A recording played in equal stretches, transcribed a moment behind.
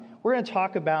We're going to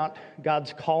talk about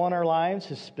God's call on our lives,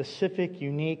 His specific,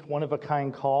 unique,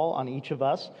 one-of-a-kind call on each of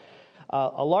us.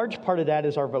 A large part of that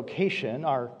is our vocation,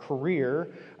 our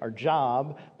career, our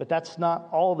job, but that's not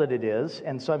all that it is.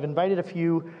 And so I've invited a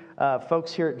few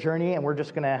folks here at Journey, and we're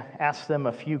just going to ask them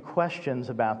a few questions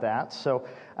about that. So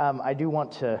I do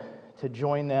want to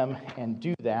join them and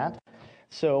do that.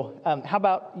 So how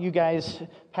about you guys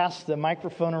pass the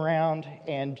microphone around,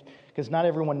 and because not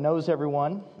everyone knows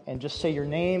everyone, and just say your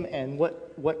name and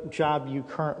what job you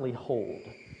currently hold,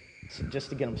 so just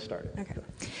to get them started.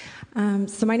 Okay.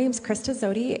 So my name is Krista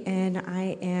Zodi, and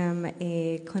I am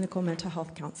a clinical mental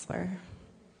health counselor.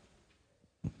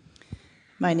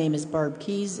 My name is Barb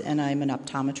Keys, and I'm an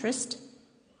optometrist.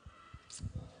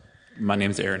 My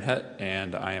name is Aaron Hett,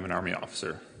 and I am an Army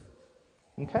officer.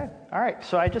 Okay. All right.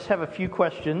 So I just have a few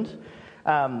questions.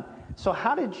 So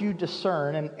how did you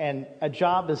discern, and a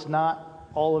job is not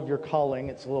all of your calling,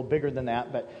 it's a little bigger than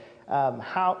that, but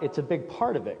how it's a big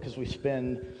part of it, because we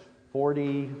spend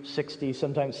 40, 60,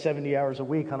 sometimes 70 hours a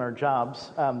week on our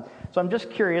jobs. So I'm just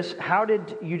curious, how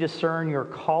did you discern your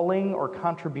calling or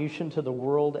contribution to the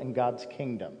world and God's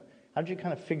kingdom? How did you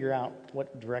kind of figure out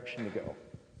what direction to go?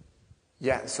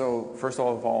 Yeah, so first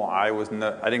of all, I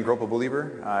didn't grow up a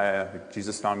believer.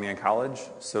 Jesus found me in college.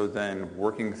 So then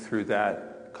working through that,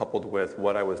 coupled with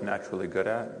what I was naturally good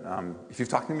at. If you've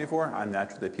talked to me before, I'm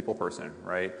naturally a people person,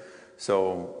 right?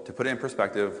 So to put it in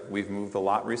perspective, we've moved a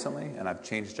lot recently, and I've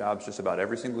changed jobs just about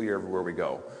every single year everywhere we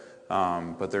go.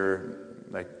 But they're,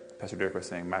 like Pastor Derek was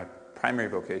saying, my primary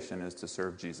vocation is to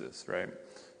serve Jesus, right?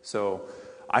 So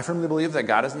I firmly believe that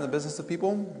God is in the business of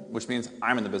people, which means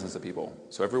I'm in the business of people.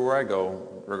 So everywhere I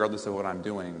go, regardless of what I'm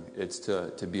doing, it's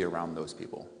to be around those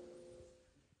people.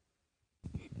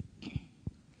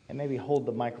 And maybe hold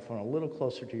the microphone a little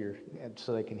closer to your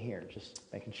so they can hear, just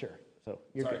making sure. So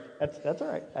you're Sorry. good. That's all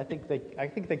right. I think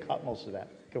they caught most of that.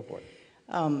 Go for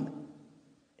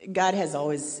it. God has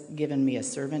always given me a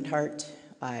servant heart.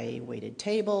 I waited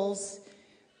tables.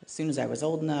 As soon as I was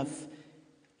old enough,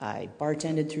 I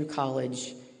bartended through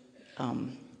college.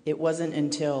 It wasn't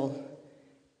until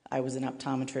I was an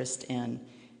optometrist and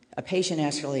a patient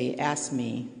actually asked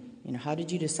me, how did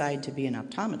you decide to be an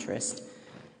optometrist?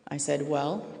 I said,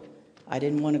 well, I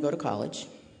didn't want to go to college.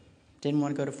 Didn't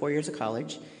want to go to 4 years of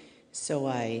college. So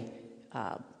I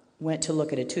went to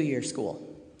look at a 2-year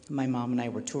school. My mom and I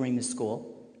were touring the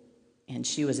school, and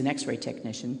she was an x-ray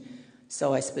technician.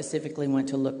 So I specifically went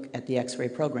to look at the x-ray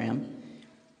program.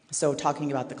 So talking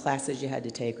about the classes you had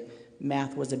to take,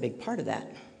 math was a big part of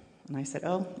that. And I said,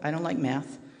 I don't like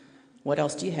math. What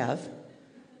else do you have?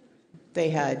 They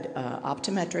had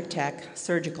optometric tech,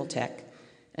 surgical tech,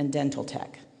 and dental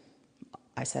tech.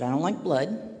 I said, I don't like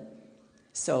blood,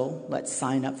 so let's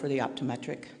sign up for the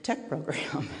optometric tech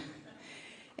program.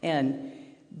 And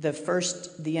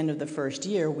the end of the first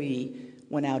year, we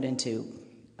went out into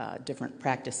different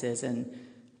practices, and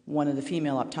one of the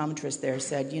female optometrists there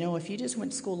said, if you just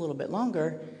went to school a little bit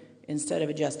longer, instead of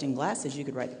adjusting glasses, you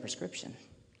could write the prescription.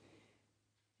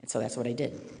 And so that's what I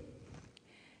did.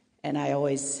 And I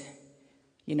always,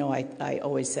 I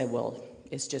always said, well,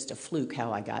 it's just a fluke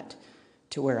how I got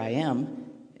to where I am,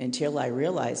 until I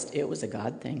realized it was a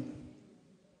God thing.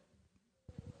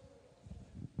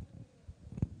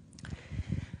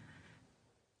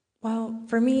 Well,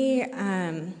 for me,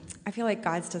 I feel like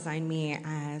God's designed me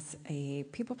as a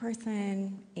people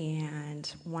person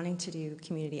and wanting to do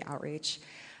community outreach.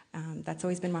 That's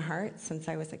always been my heart since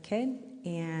I was a kid.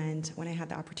 And when I had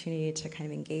the opportunity to kind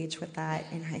of engage with that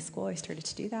in high school, I started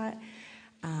to do that.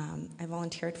 I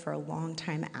volunteered for a long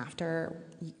time after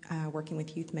working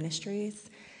with youth ministries.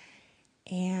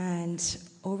 And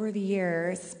over the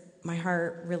years, my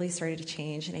heart really started to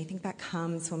change. And I think that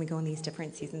comes when we go in these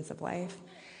different seasons of life.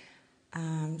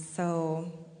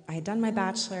 So I had done my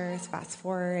bachelor's. Fast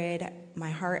forward,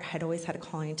 my heart had always had a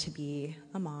calling to be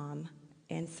a mom.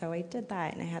 And so I did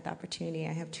that, and I had the opportunity.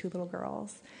 I have 2 little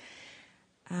girls.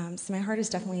 So my heart is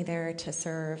definitely there to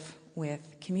serve with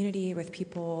community, with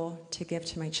people, to give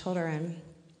to my children.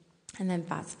 And then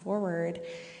fast forward,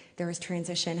 there was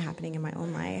transition happening in my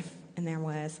own life, and there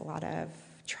was a lot of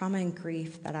trauma and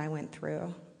grief that I went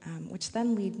through, which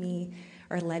then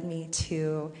led me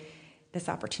to this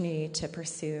opportunity to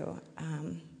pursue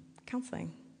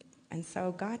counseling. And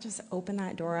so God just opened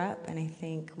that door up, and I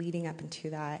think leading up into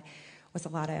that was a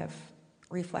lot of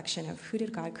reflection of who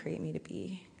did God create me to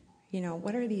be?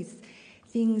 What are these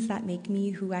things that make me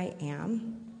who I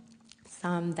am?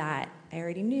 Some that I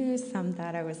already knew, some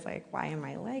that I was like, why am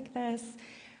I like this?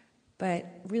 But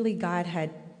really God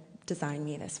had designed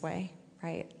me this way,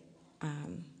 right?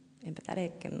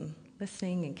 Empathetic and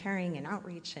listening and caring and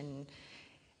outreach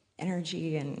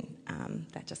energy, and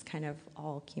that just kind of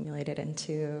all accumulated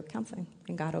into counseling.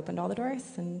 And God opened all the doors,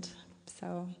 and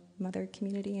so mother,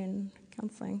 community, and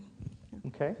counseling. Yeah.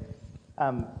 Okay.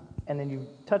 And then you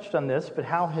touched on this, but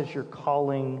how has your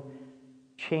calling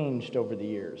changed over the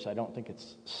years? I don't think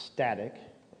it's static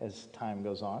as time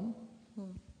goes on.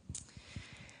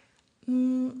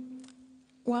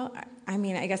 Well, I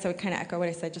mean, I guess I would kind of echo what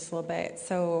I said just a little bit.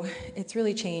 So it's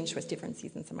really changed with different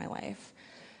seasons of my life.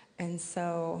 And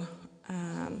so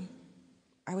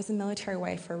I was a military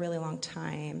wife for a really long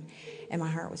time, and my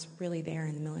heart was really there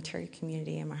in the military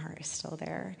community, and my heart is still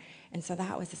there. And so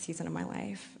that was a season of my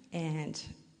life. And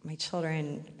my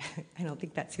children, I don't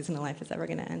think that season of life is ever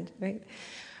going to end, right?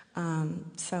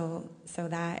 So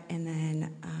that, and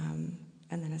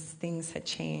then as things had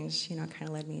changed, it kind of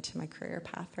led me to my career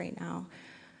path right now.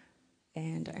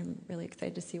 And I'm really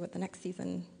excited to see what the next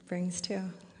season brings too,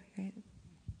 right?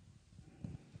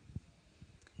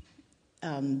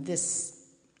 This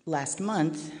last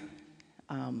month,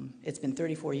 it's been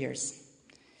 34 years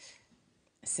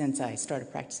since I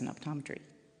started practicing optometry.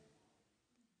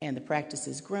 And the practice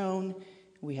has grown.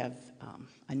 We have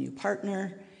a new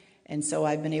partner. And so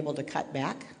I've been able to cut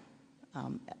back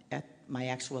at my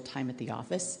actual time at the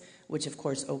office, which of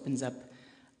course opens up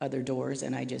other doors.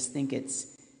 And I just think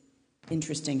it's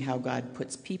interesting how God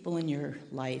puts people in your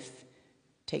life,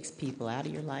 takes people out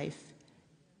of your life,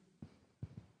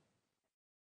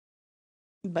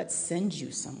 but sends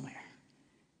you somewhere.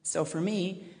 So for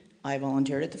me, I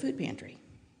volunteered at the food pantry.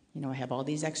 I have all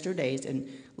these extra days, and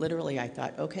literally I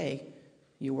thought, okay,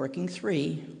 you're working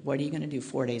 3, what are you going to do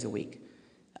 4 days a week?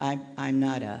 I'm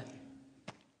not a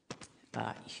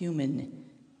human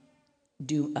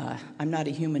I'm not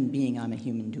a human being, I'm a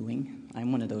human doing.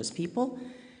 I'm one of those people.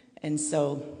 And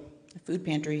so the food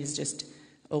pantry has just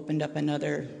opened up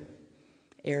another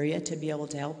area to be able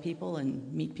to help people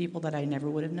and meet people that I never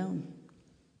would have known.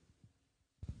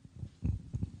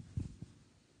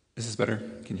 Is this better?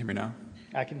 Can you hear me now?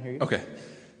 I can hear you. Okay.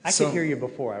 I could hear you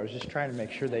before. I was just trying to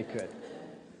make sure they could.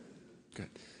 Good.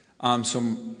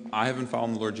 So I have been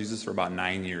following the Lord Jesus for about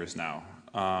 9 years now.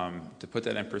 To put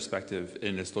that in perspective,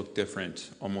 and it's looked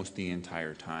different almost the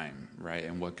entire time, right?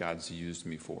 And what God's used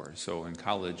me for. So in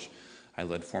college, I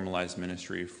led formalized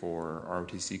ministry for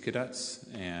ROTC cadets,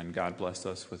 and God blessed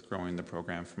us with growing the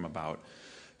program from about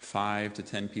 5 to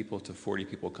 10 people to 40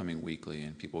 people coming weekly,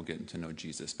 and people getting to know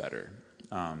Jesus better,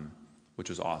 which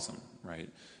was awesome, right?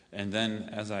 And then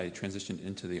as I transitioned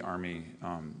into the Army,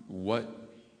 what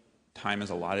time is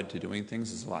allotted to doing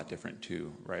things is a lot different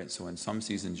too, right? So in some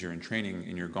seasons you're in training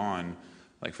and you're gone,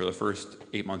 like for the first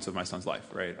 8 months of my son's life,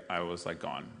 right? I was like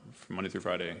gone from Monday through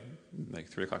Friday, like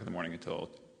 3 o'clock in the morning until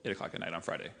 8 o'clock at night on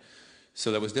Friday.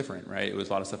 So that was different, right? It was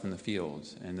a lot of stuff in the field.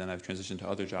 And then I've transitioned to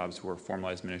other jobs where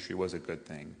formalized ministry was a good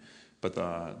thing. But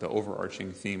the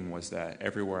overarching theme was that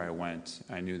everywhere I went,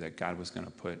 I knew that God was going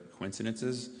to put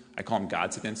coincidences. I call them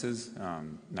Godcidences,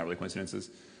 not really coincidences,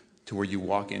 to where you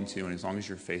walk into, and as long as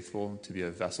you're faithful to be a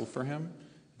vessel for him,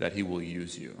 that he will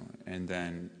use you. And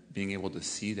then being able to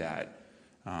see that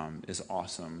is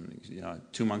awesome.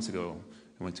 2 months ago,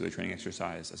 I went to a training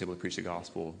exercise. I was able to preach the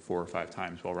gospel 4 or 5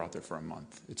 times while we're out there for a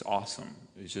month. It's awesome.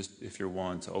 It's just if you're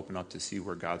willing to open up to see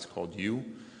where God's called you,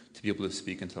 to be able to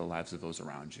speak into the lives of those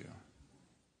around you.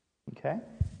 Okay.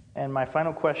 And my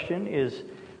final question is,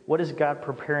 what is God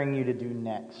preparing you to do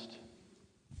next?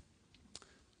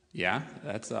 Yeah,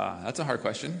 that's a hard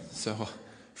question. So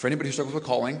for anybody who struggles with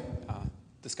calling,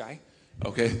 this guy,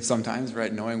 okay, sometimes,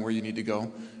 right, knowing where you need to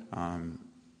go.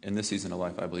 In this season of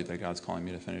life, I believe that God's calling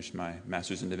me to finish my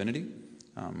master's in divinity,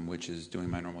 which is doing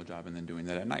my normal job and then doing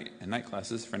that at night. And night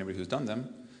classes, for anybody who's done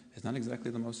them, is not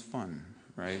exactly the most fun,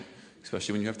 right?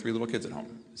 Especially when you have 3 little kids at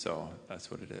home. So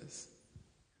that's what it is.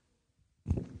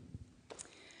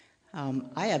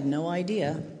 I have no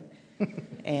idea,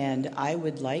 and I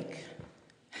would like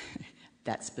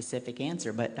that specific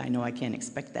answer, but I know I can't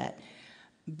expect that.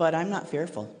 But I'm not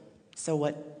fearful.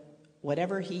 So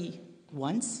whatever he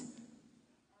wants,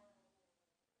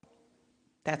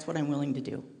 that's what I'm willing to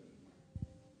do.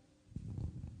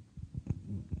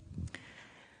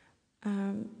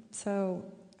 So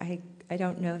I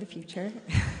don't know the future,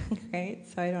 right?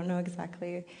 So I don't know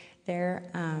exactly there.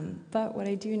 But what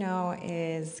I do know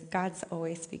is God's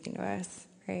always speaking to us,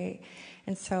 right?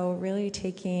 And so really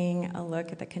taking a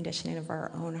look at the conditioning of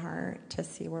our own heart to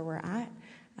see where we're at,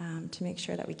 to make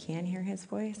sure that we can hear his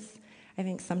voice. I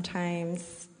think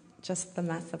sometimes just the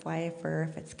mess of life, or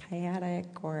if it's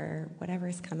chaotic or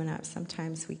whatever's coming up,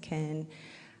 sometimes we can,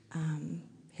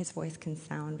 his voice can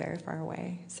sound very far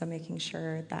away. So making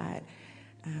sure that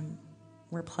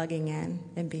we're plugging in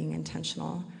and being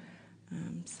intentional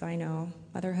So I know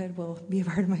motherhood will be a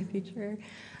part of my future.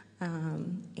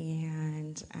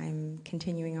 And I'm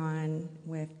continuing on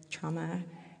with trauma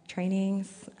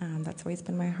trainings. That's always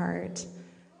been my heart.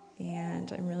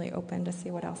 And I'm really open to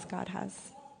see what else God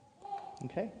has.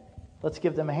 Okay. Let's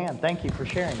give them a hand. Thank you for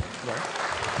sharing.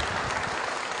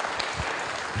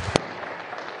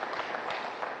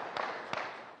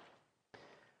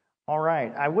 All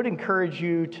right. I would encourage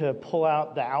you to pull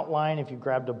out the outline if you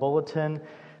grabbed a bulletin.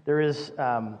 There is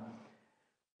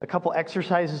a couple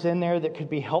exercises in there that could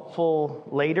be helpful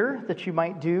later that you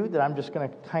might do that I'm just going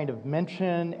to kind of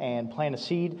mention and plant a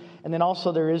seed. And then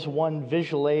also there is one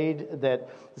visual aid that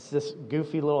is this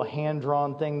goofy little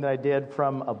hand-drawn thing that I did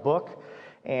from a book.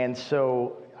 And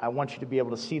so I want you to be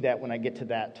able to see that when I get to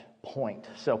that point.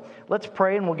 So let's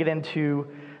pray and we'll get into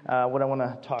what I want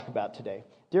to talk about today.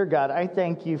 Dear God, I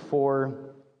thank you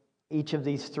for each of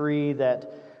these three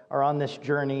that are on this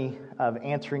journey of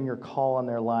answering your call on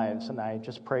their lives. And I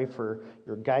just pray for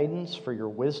your guidance, for your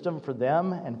wisdom for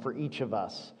them and for each of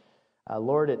us.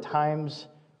 Lord, at times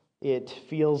it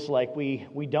feels like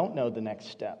we don't know the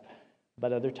next step,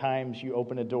 but other times you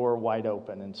open a door wide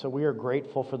open. And so we are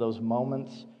grateful for those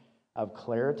moments of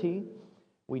clarity.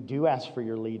 We do ask for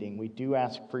your leading. We do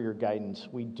ask for your guidance.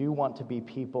 We do want to be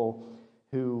people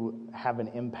who have an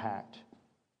impact,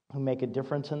 who make a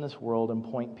difference in this world and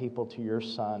point people to your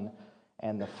Son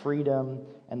and the freedom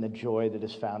and the joy that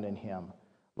is found in him.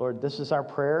 Lord, this is our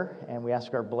prayer, and we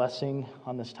ask our blessing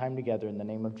on this time together in the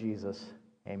name of Jesus.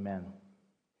 Amen.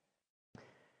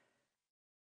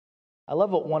 I love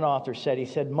what one author said. He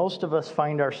said, most of us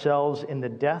find ourselves in the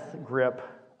death grip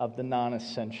of the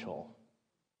non-essential.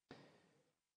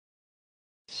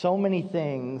 So many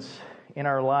things in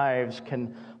our lives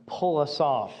can pull us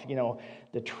off,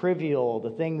 the trivial,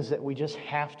 the things that we just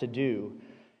have to do.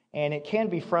 And it can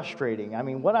be frustrating. I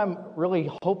mean, what I'm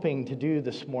really hoping to do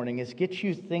this morning is get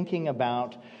you thinking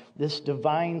about this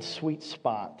divine sweet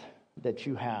spot that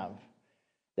you have,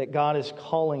 that God is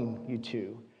calling you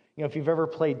to. If you've ever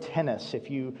played tennis, if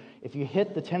you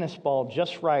hit the tennis ball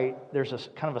just right, there's a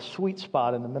kind of a sweet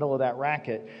spot in the middle of that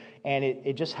racket, and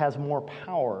it just has more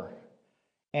power.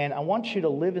 And I want you to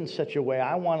live in such a way,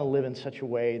 I want to live in such a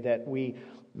way that we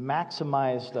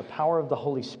maximize the power of the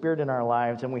Holy Spirit in our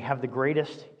lives and we have the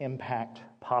greatest impact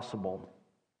possible.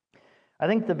 I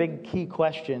think the big key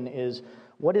question is,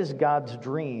 what is God's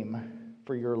dream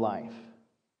for your life?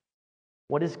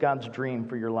 What is God's dream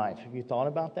for your life? Have you thought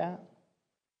about that?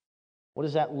 What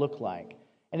does that look like?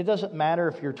 And it doesn't matter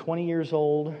if you're 20 years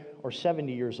old or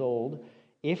 70 years old.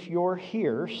 If you're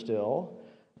here still,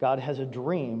 God has a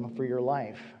dream for your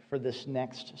life, for this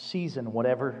next season,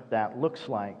 whatever that looks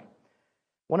like.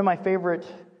 One of my favorite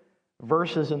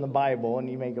verses in the Bible, and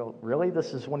you may go, really?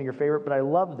 This is one of your favorite? But I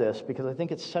love this because I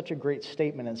think it's such a great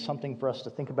statement and something for us to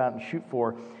think about and shoot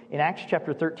for. In Acts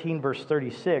chapter 13, verse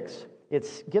 36,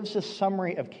 it gives a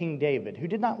summary of King David, who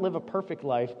did not live a perfect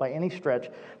life by any stretch,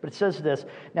 but it says this,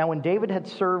 now when David had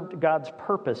served God's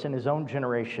purpose in his own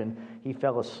generation, he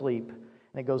fell asleep.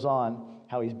 And it goes on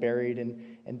how he's buried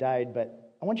and died,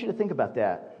 but I want you to think about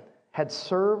that. Had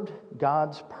served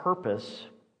God's purpose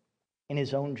in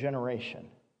his own generation.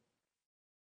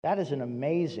 That is an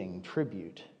amazing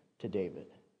tribute to David.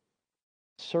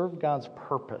 Served God's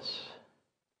purpose.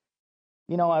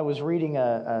 I was reading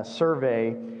a survey,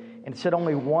 and it said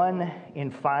only 1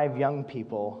 in 5 young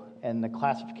people, and the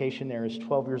classification there is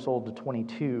 12 years old to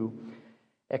 22,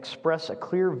 express a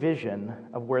clear vision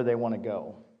of where they want to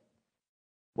go,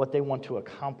 what they want to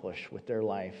accomplish with their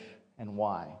life, and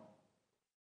why.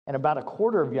 And about a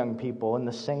quarter of young people in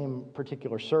the same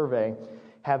particular survey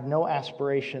have no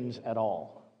aspirations at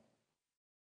all.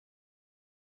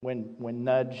 When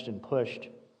nudged and pushed,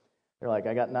 they're like,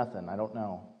 I got nothing, I don't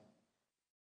know.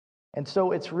 And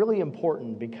so it's really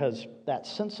important because that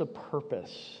sense of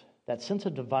purpose, that sense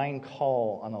of divine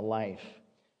call on a life,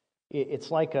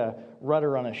 it's like a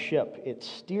rudder on a ship. It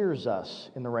steers us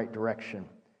in the right direction.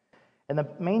 And the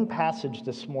main passage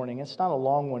this morning, it's not a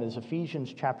long one, is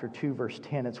Ephesians chapter 2, verse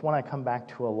 10. It's one I come back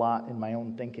to a lot in my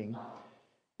own thinking.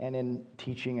 And in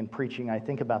teaching and preaching, I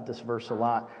think about this verse a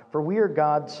lot. For we are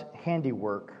God's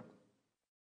handiwork,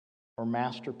 or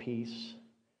masterpiece.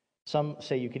 Some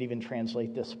say you could even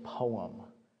translate this poem.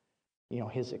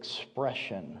 His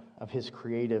expression of his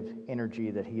creative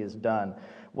energy that he has done,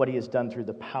 what he has done through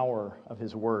the power of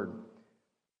his word.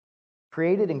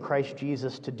 Created in Christ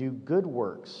Jesus to do good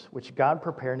works, which God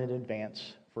prepared in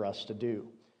advance for us to do.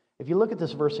 If you look at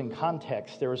this verse in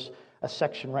context, there's a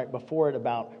section right before it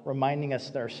about reminding us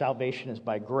that our salvation is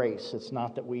by grace. It's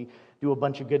not that we do a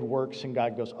bunch of good works and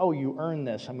God goes, oh, you earned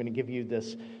this. I'm going to give you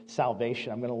this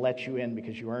salvation. I'm going to let you in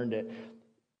because you earned it.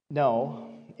 No,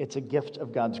 it's a gift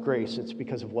of God's grace. It's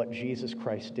because of what Jesus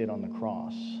Christ did on the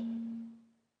cross.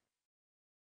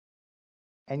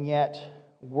 And yet,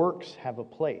 works have a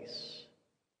place.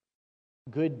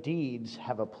 Good deeds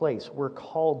have a place. We're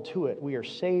called to it. We are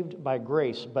saved by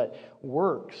grace, but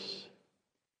works,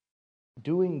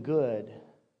 doing good,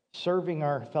 serving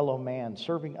our fellow man,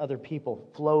 serving other people,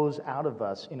 flows out of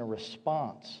us in a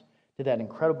response to that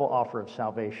incredible offer of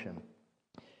salvation.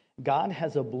 God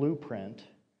has a blueprint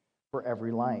for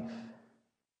every life.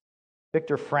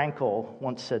 Viktor Frankl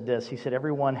once said this. He said,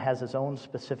 everyone has his own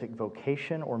specific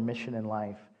vocation or mission in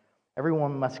life.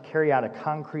 Everyone must carry out a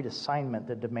concrete assignment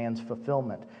that demands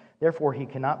fulfillment. Therefore, he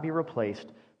cannot be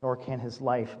replaced, nor can his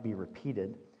life be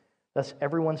repeated. Thus,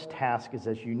 everyone's task is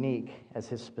as unique as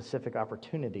his specific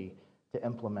opportunity to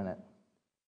implement it.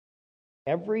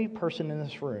 Every person in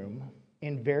this room,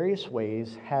 in various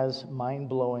ways, has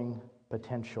mind-blowing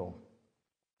potential.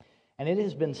 And it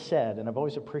has been said, and I've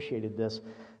always appreciated this,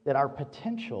 that our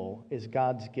potential is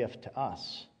God's gift to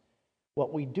us.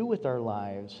 What we do with our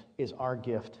lives is our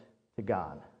gift to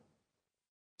God.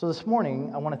 So this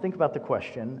morning, I want to think about the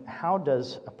question, how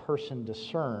does a person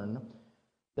discern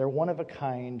their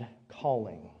one-of-a-kind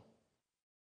calling?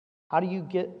 How do you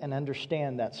get and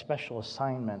understand that special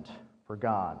assignment for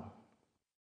God?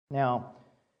 Now,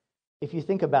 if you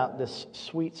think about this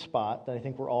sweet spot that I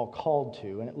think we're all called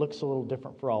to, and it looks a little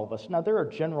different for all of us. Now, there are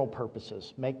general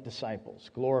purposes: make disciples,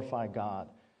 glorify God.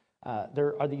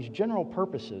 There are these general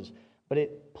purposes, but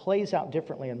it plays out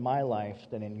differently in my life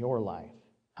than in your life.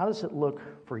 How does it look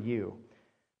for you?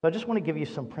 So I just want to give you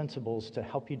some principles to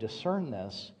help you discern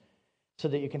this so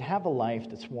that you can have a life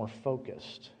that's more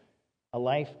focused, a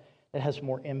life that has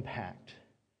more impact.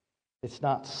 It's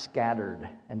not scattered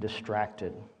and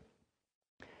distracted.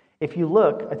 If you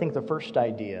look, I think the first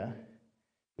idea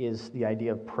is the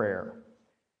idea of prayer.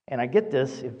 And I get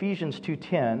this, Ephesians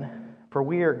 2:10, for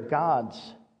we are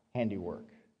God's handiwork.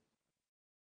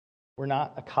 We're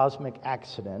not a cosmic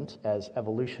accident, as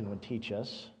evolution would teach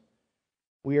us.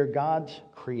 We are God's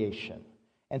creation.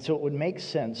 And so it would make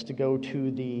sense to go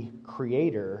to the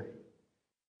Creator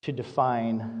to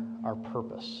define our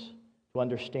purpose, to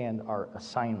understand our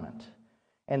assignment.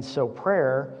 And so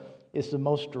prayer is the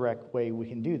most direct way we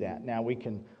can do that. Now, we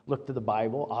can look to the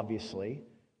Bible, obviously,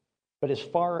 but as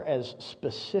far as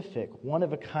specific,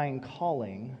 one-of-a-kind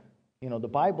calling, the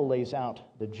Bible lays out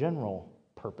the general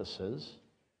purposes,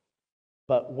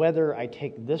 but whether I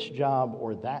take this job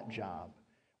or that job,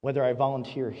 whether I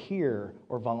volunteer here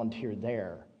or volunteer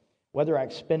there, whether I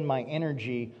spend my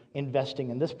energy investing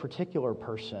in this particular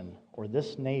person or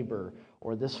this neighbor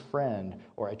or this friend,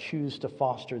 or I choose to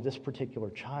foster this particular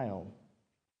child,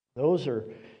 those are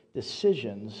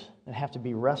decisions that have to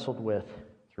be wrestled with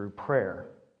through prayer.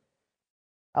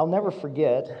 I'll never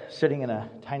forget sitting in a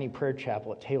tiny prayer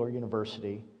chapel at Taylor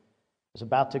University. I was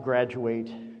about to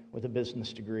graduate with a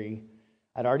business degree.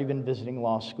 I'd already been visiting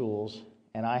law schools,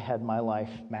 and I had my life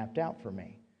mapped out for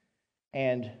me.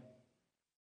 And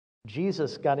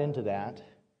Jesus got into that,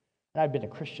 and I'd been a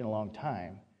Christian a long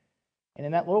time. And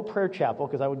in that little prayer chapel,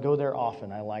 because I would go there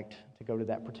often, I liked to go to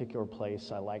that particular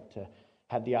place. I liked to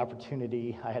have the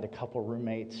opportunity. I had a couple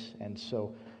roommates, and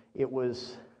so it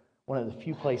was one of the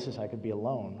few places I could be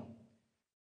alone.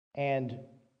 And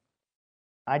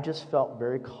I just felt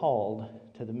very called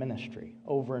to the ministry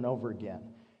over and over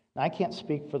again. Now, I can't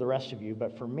speak for the rest of you,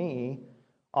 but for me,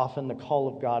 often the call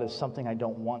of God is something I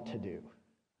don't want to do.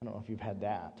 I don't know if you've had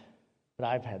that, but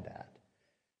I've had that.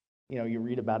 You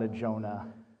read about a Jonah.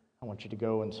 I want you to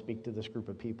go and speak to this group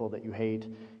of people that you hate.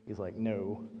 He's like,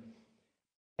 no.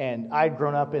 And I'd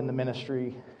grown up in the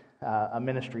ministry, a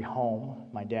ministry home.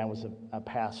 My dad was a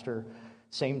pastor,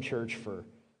 same church for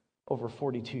over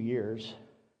 42 years,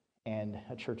 and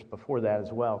a church before that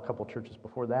as well, a couple churches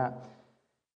before that.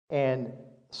 And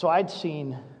so I'd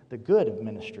seen the good of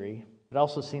ministry, but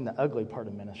also seen the ugly part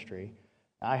of ministry.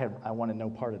 I wanted no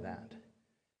part of that.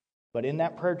 But in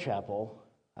that prayer chapel,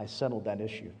 I settled that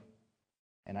issue.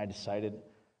 And I decided,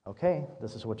 okay,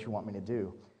 this is what you want me to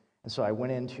do. And so I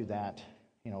went into that,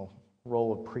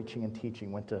 role of preaching and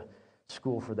teaching, went to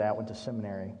school for that, went to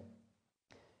seminary.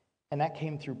 And that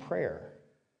came through prayer.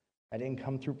 I didn't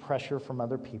come through pressure from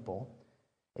other people.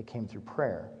 It came through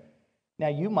prayer. Now,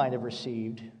 you might have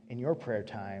received in your prayer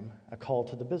time a call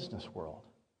to the business world,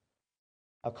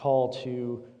 a call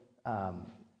to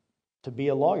be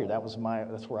a lawyer. That's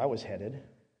where I was headed.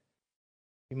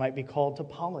 You might be called to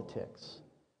politics.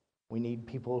 We need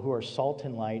people who are salt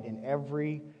and light in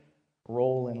every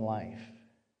role in life.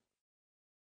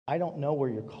 I don't know where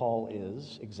your call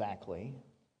is exactly,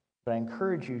 but I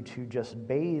encourage you to just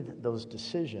bathe those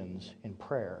decisions in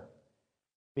prayer.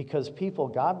 Because people,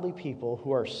 godly people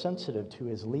who are sensitive to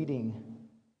his leading,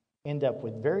 end up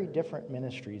with very different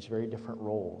ministries, very different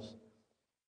roles.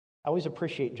 I always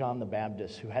appreciate John the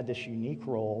Baptist, who had this unique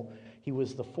role. He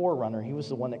was the forerunner. He was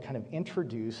the one that kind of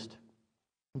introduced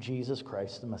Jesus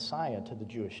Christ, the Messiah, to the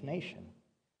Jewish nation.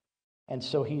 And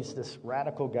so he's this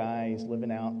radical guy. He's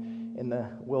living out in the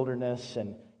wilderness,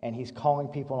 and he's calling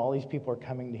people, and all these people are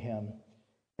coming to him.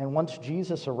 And once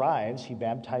Jesus arrives, he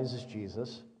baptizes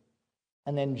Jesus,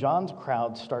 and then John's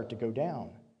crowds start to go down.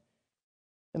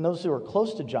 And those who are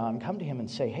close to John come to him and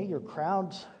say, hey, your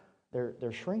crowds,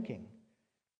 they're shrinking.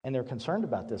 And they're concerned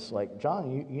about this. Like,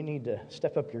 John, you need to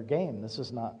step up your game. This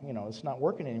is not, it's not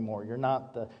working anymore. You're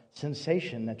not the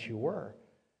sensation that you were.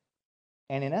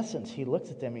 And in essence, he looks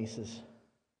at them and he says, do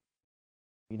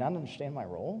you not understand my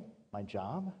role, my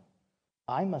job?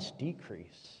 I must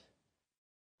decrease,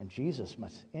 and Jesus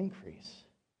must increase.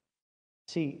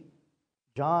 See,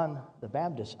 John the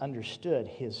Baptist understood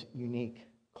his unique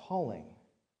calling,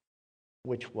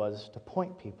 which was to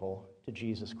point people to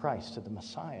Jesus Christ, to the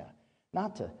Messiah.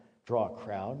 Not to draw a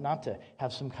crowd, not to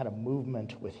have some kind of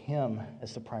movement with him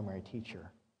as the primary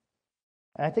teacher.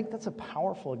 And I think that's a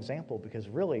powerful example because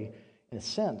really, in a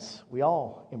sense, we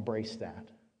all embrace that.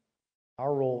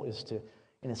 Our role is to,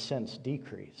 in a sense,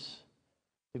 decrease,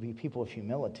 to be people of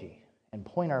humility and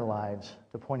point our lives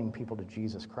to pointing people to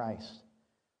Jesus Christ.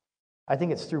 I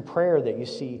think it's through prayer that you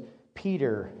see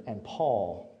Peter and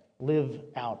Paul live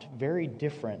out very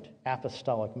different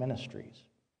apostolic ministries.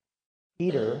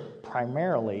 Peter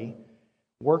primarily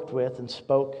worked with and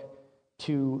spoke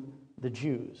to the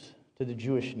Jews, to the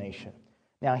Jewish nation.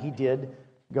 Now, he did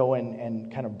go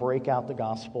and kind of break out the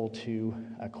gospel to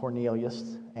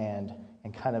Cornelius and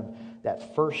kind of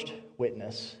that first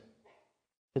witness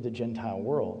to the Gentile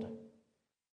world.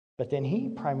 But then he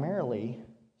primarily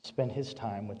spent his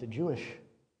time with the Jewish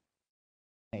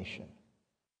nation.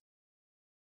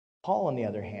 Paul, on the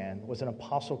other hand, was an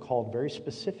apostle called very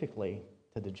specifically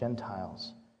to the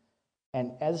Gentiles.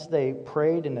 And as they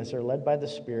prayed and as they're led by the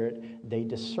Spirit, they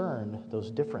discerned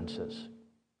those differences.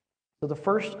 So the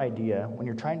first idea, when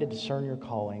you're trying to discern your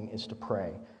calling, is to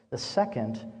pray. The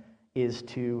second is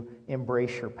to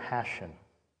embrace your passion.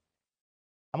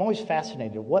 I'm always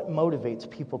fascinated. What motivates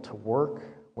people to work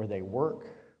where they work,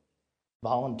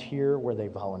 volunteer where they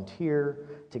volunteer,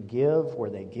 to give where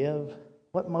they give?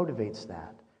 What motivates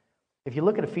that? If you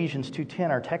look at Ephesians 2:10,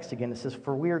 our text again, it says,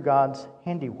 for we are God's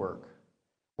handiwork.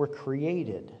 We're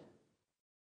created.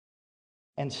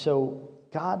 And so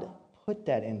God put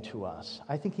that into us.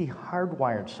 I think he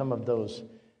hardwired some of those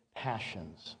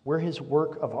passions. We're his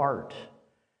work of art.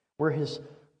 We're his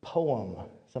poem,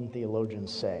 some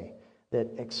theologians say, that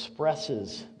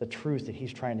expresses the truth that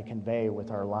he's trying to convey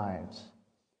with our lives.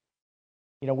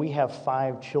 We have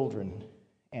 5 children,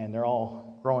 and they're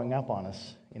all growing up on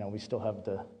us. We still have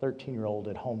the 13-year-old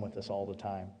at home with us all the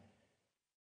time.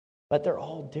 But they're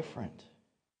all different.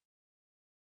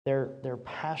 Their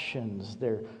passions,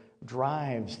 their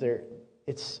drives, they're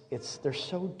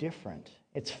so different.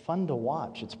 It's fun to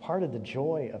watch. It's part of the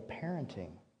joy of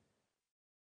parenting.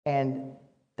 And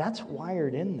that's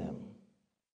wired in them.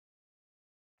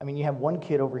 You have one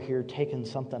kid over here taking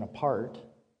something apart,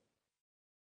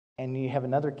 and you have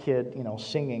another kid,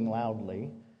 singing loudly.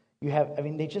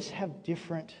 They just have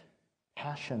different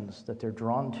passions that they're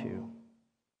drawn to.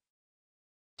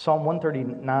 Psalm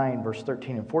 139, verse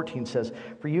 13 and 14 says,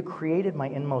 for you created my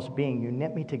inmost being. You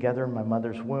knit me together in my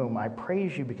mother's womb. I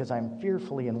praise you because I am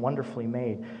fearfully and wonderfully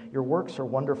made. Your works are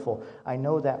wonderful. I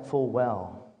know that full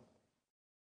well.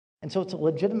 And so it's a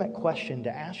legitimate question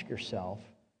to ask yourself,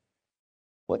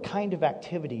 what kind of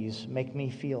activities make me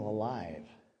feel alive?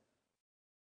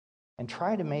 And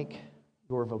try to make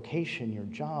your vocation, your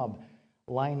job,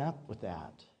 line up with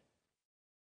that.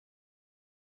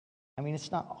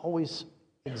 It's not always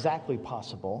exactly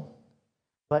possible,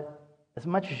 but as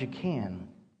much as you can.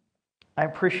 I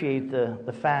appreciate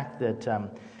the fact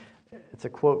that it's a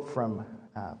quote from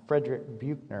Frederick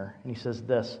Buechner, and he says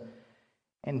this,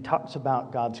 and talks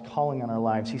about God's calling on our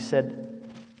lives. He said,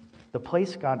 the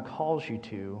place God calls you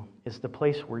to is the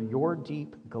place where your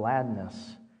deep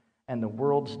gladness and the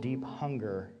world's deep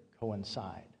hunger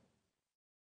coincide.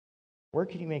 Where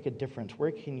can you make a difference?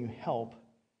 Where can you help?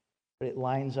 But it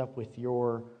lines up with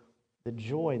the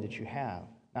joy that you have.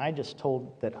 Now, I just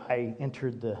told that I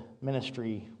entered the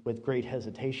ministry with great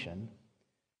hesitation,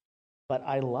 but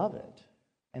I love it.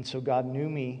 And so God knew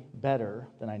me better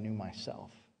than I knew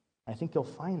myself. I think you'll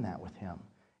find that with him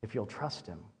if you'll trust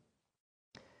him.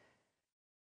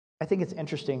 I think it's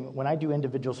interesting, when I do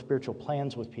individual spiritual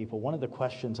plans with people, one of the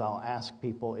questions I'll ask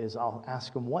people is I'll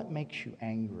ask them, what makes you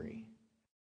angry?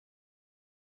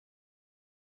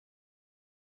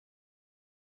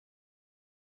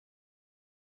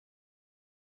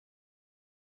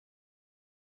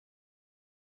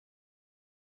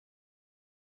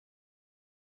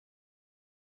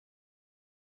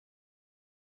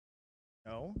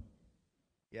 No?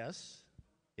 Yes?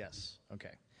 Yes. Okay.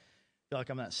 I feel like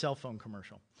I'm in that cell phone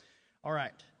commercial. All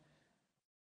right.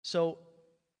 So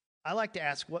I like to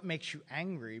ask what makes you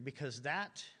angry, because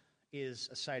that is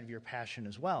a side of your passion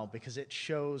as well, because it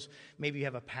shows maybe you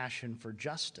have a passion for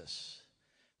justice.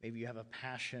 Maybe you have a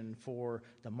passion for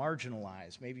the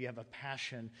marginalized. Maybe you have a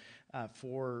passion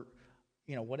for,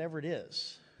 whatever it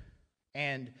is.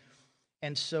 And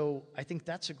so I think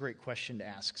that's a great question to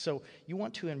ask. So you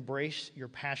want to embrace your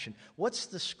passion. What's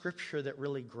the scripture that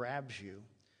really grabs you?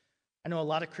 I know a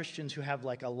lot of Christians who have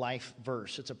like a life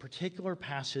verse. It's a particular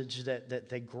passage that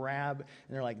they grab, and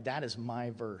they're like, that is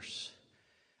my verse.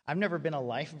 I've never been a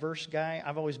life verse guy.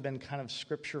 I've always been kind of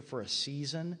scripture for a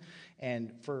season.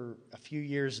 And for a few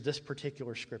years, this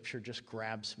particular scripture just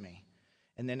grabs me.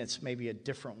 And then it's maybe a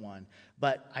different one.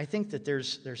 But I think that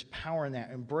there's power in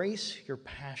that. Embrace your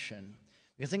passion.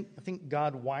 I think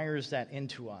God wires that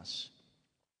into us.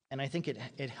 And I think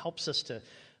it helps us to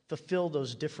fulfill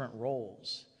those different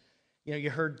roles.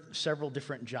 You heard several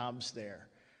different jobs there.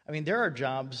 I mean, there are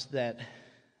jobs that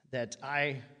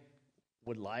I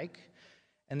would like,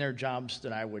 and there are jobs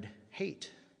that I would hate.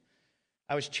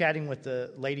 I was chatting with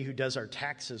the lady who does our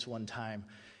taxes one time,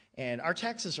 and our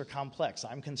taxes are complex.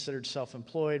 I'm considered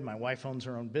self-employed. My wife owns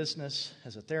her own business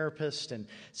as a therapist, and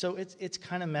so it's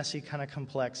kind of messy, kind of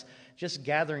complex. Just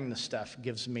gathering the stuff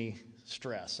gives me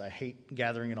stress. I hate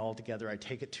gathering it all together. I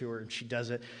take it to her, and she does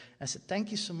it. I said,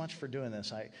 thank you so much for doing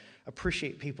this. I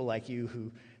appreciate people like you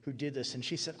who did this. And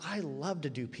she said, I love to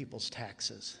do people's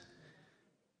taxes.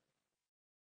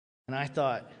 And I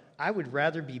thought, I would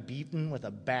rather be beaten with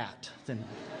a bat than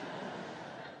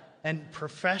and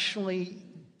professionally,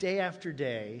 day after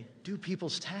day, do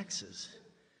people's taxes.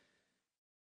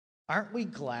 Aren't we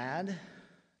glad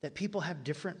that people have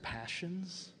different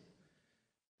passions?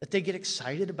 That they get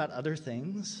excited about other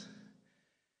things?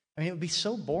 I mean, it would be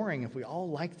so boring if we all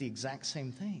liked the exact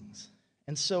same things.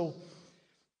 And so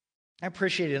I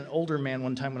appreciated an older man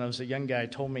one time when I was a young guy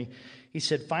told me, he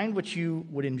said, find what you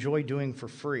would enjoy doing for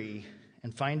free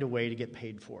and find a way to get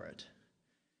paid for it.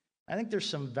 I think there's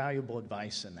some valuable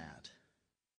advice in that.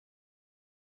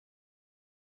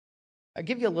 I'll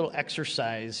give you a little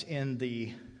exercise in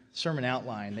the sermon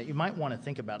outline that you might want to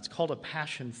think about. It's called a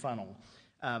passion funnel.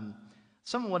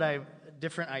 Some of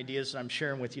different ideas that I'm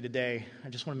sharing with you today, I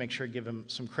just want to make sure I give him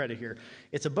some credit here.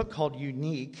 It's a book called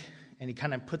Unique, and he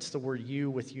kind of puts the word you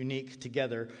with unique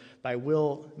together, by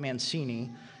Will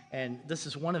Mancini. And this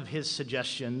is one of his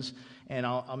suggestions, and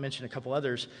I'll mention a couple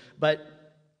others. But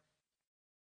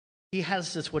he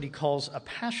has this, what he calls a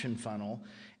passion funnel,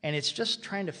 and it's just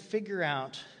trying to figure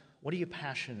out, what are you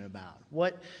passionate about?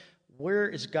 Where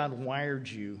is God wired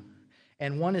you?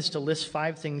 And one is to list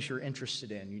 5 things you're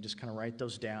interested in. You just kind of write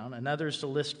those down. Another is to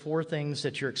list 4 things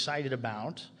that you're excited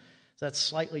about. So that's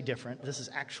slightly different. This is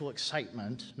actual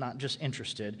excitement, not just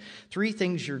interested. 3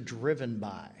 things you're driven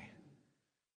by.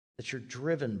 That you're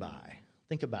driven by.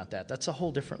 Think about that. That's a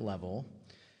whole different level.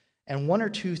 And 1 or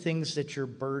 2 things that you're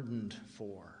burdened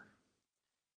for.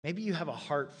 Maybe you have a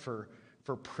heart for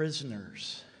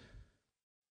prisoners.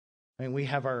 I mean, we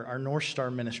have our North Star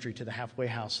ministry to the Halfway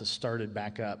House has started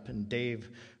back up. And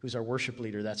Dave, who's our worship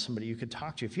leader, that's somebody you could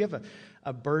talk to. If you have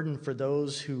a burden for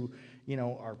those who,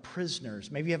 are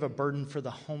prisoners, maybe you have a burden for the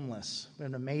homeless. We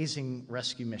have an amazing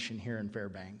rescue mission here in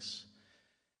Fairbanks.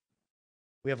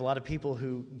 We have a lot of people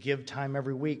who give time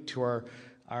every week to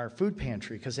our food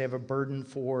pantry because they have a burden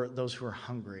for those who are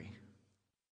hungry.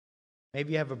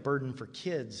 Maybe you have a burden for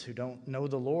kids who don't know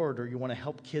the Lord, or you want to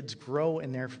help kids grow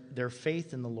in their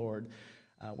faith in the Lord.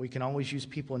 We can always use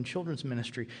people in children's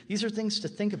ministry. These are things to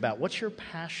think about. What's your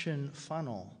passion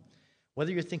funnel?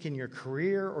 Whether you're thinking your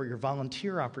career or your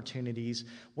volunteer opportunities,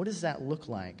 what does that look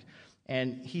like?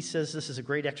 And he says this is a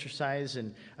great exercise,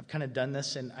 and I've kind of done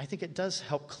this, and I think it does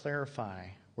help clarify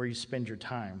where you spend your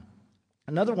time.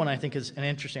 Another one I think is an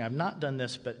interesting, I've not done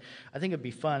this, but I think it'd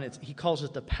be fun. He calls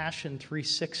it the Passion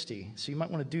 360. So you might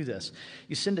want to do this.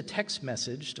 You send a text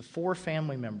message to 4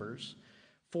 family members,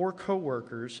 4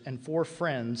 coworkers, and 4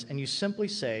 friends, and you simply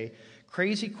say,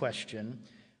 crazy question,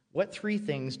 what 3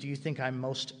 things do you think I'm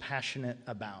most passionate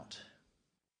about?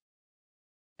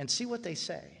 And see what they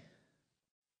say.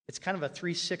 It's kind of a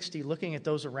 360 looking at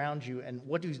those around you and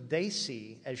what do they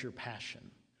see as your passion.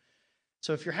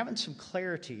 So if you're having some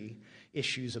clarity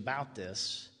issues about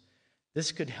this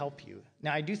could help you.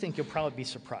 Now, I do think you'll probably be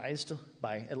surprised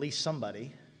by at least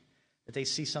somebody that they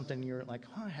see something and you're like,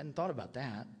 oh, I hadn't thought about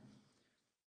that.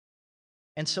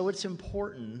 And so it's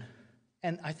important,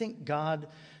 and I think God,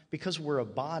 because we're a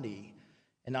body,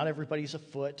 and not everybody's a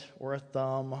foot or a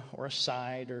thumb or a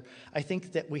side, or I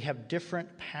think that we have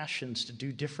different passions to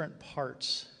do different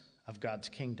parts of God's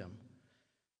kingdom.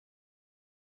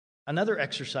 Another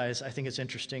exercise I think is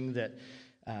interesting that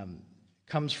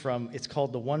comes from, it's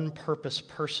called the One Purpose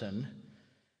Person,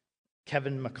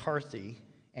 Kevin McCarthy,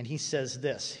 and he says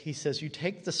this. He says, you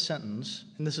take the sentence,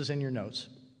 and this is in your notes,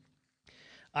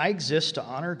 I exist to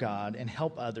honor God and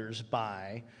help others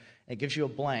by, and it gives you a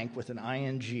blank with an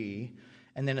ing,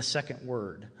 and then a second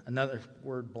word, another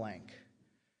word blank.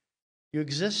 You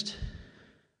exist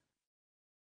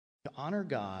to honor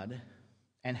God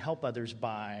and help others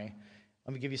by,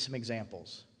 let me give you some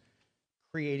examples.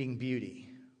 Creating beauty.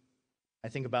 I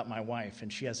think about my wife,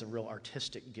 and she has a real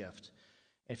artistic gift.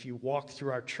 If you walk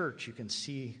through our church, you can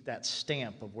see that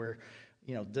stamp of where,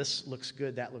 this looks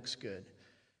good, that looks good.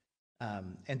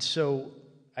 And so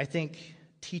I think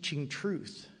teaching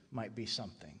truth might be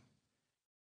something.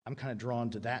 I'm kind of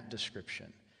drawn to that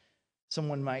description.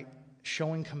 Someone might,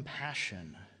 showing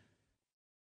compassion.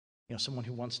 Someone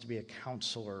who wants to be a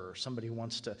counselor or somebody who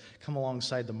wants to come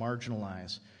alongside the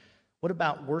marginalized. What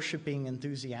about worshiping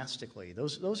enthusiastically?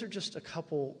 Those are just a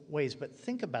couple ways, but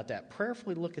think about that.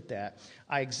 Prayerfully look at that.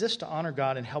 I exist to honor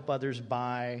God and help others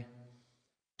by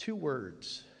 2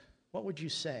 words. What would you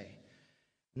say?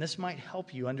 And this might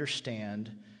help you understand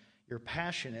your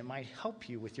passion. It might help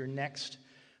you with your next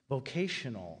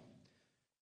vocational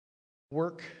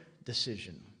work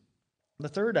decision. The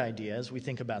third idea, as we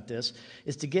think about this,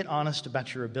 is to get honest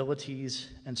about your abilities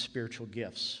and spiritual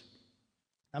gifts.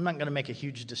 I'm not going to make a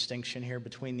huge distinction here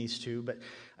between these two, but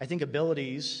I think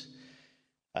abilities,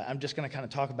 I'm just going to kind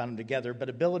of talk about them together, but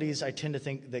abilities, I tend to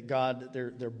think that God,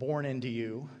 they're born into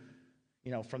you,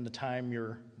 from the time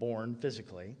you're born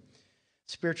physically.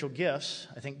 Spiritual gifts,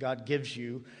 I think God gives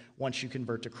you once you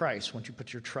convert to Christ. Once you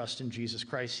put your trust in Jesus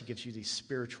Christ, he gives you these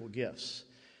spiritual gifts.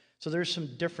 So there's some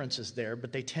differences there,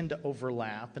 but they tend to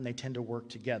overlap and they tend to work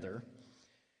together.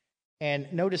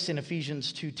 And notice in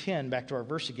Ephesians 2:10, back to our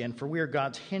verse again, for we are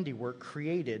God's handiwork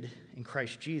created in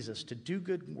Christ Jesus to do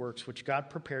good works which God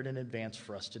prepared in advance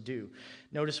for us to do.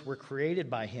 Notice we're created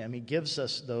by him. He gives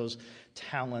us those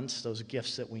talents, those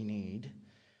gifts that we need,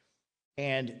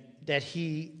 and that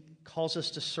he calls us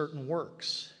to certain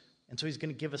works. And so he's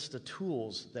going to give us the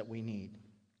tools that we need.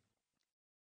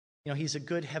 He's a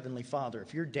good heavenly father.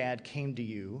 If your dad came to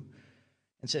you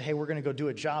and said, hey, we're going to go do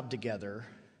a job together,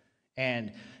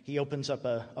 and he opens up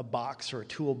a box or a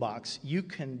toolbox, you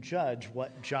can judge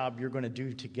what job you're going to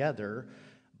do together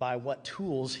by what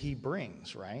tools he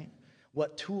brings, right?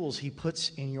 What tools he puts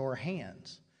in your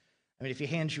hands. I mean, if he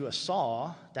hands you a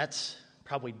saw, that's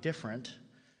probably different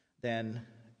than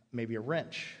maybe a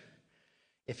wrench.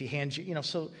 If he hands you,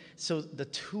 so the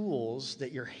tools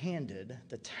that you're handed,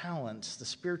 the talents, the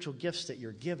spiritual gifts that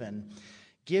you're given,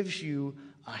 gives you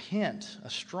a hint, a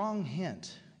strong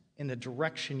hint in the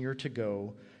direction you're to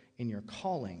go in your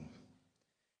calling.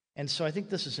 And so I think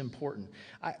this is important.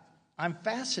 I'm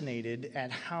fascinated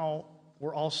at how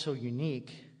we're all so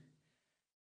unique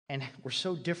and we're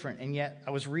so different. And yet,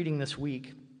 I was reading this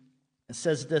week, it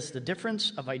says this, the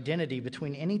difference of identity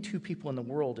between any 2 people in the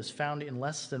world is found in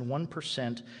less than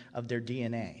 1% of their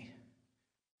DNA.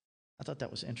 I thought that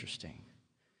was interesting.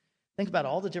 Think about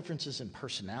all the differences in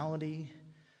personality,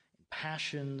 in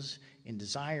passions, in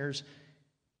desires.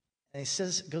 And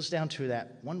it goes down to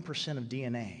that 1% of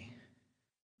DNA.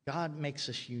 God makes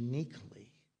us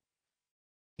uniquely.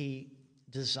 He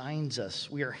designs us.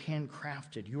 We are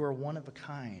handcrafted. You are one of a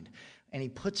kind. And he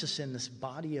puts us in this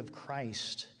body of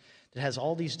Christ that has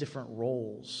all these different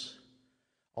roles,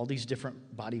 all these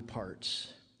different body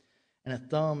parts. And a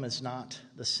thumb is not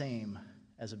the same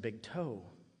as a big toe.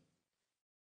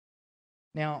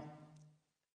 Now,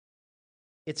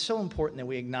 it's so important that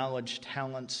we acknowledge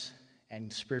talents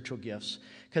and spiritual gifts,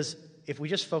 because if we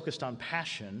just focused on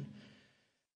passion,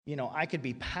 I could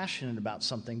be passionate about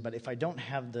something, but if I don't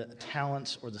have the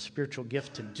talents or the spiritual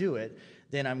gift to do it,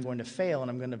 then I'm going to fail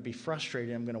and I'm going to be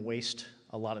frustrated. I'm going to waste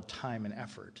a lot of time and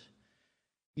effort.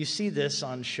 You see this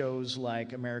on shows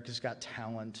like America's Got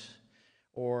Talent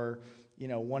or,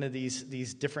 one of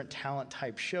these different talent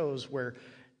type shows where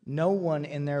no one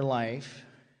in their life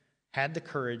had the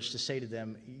courage to say to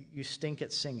them, you stink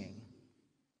at singing.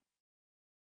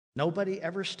 Nobody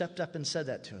ever stepped up and said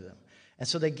that to them. And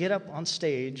so they get up on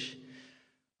stage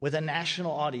with a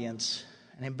national audience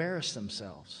and embarrass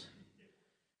themselves.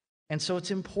 And so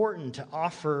it's important to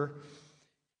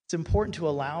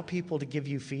allow people to give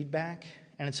you feedback,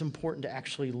 and it's important to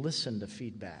actually listen to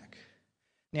feedback.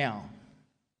 Now,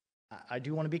 I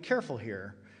do want to be careful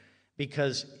here,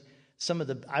 because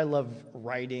I love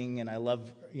writing and I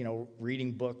love,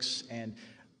 reading books, and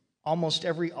almost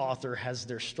every author has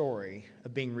their story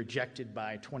of being rejected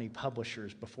by 20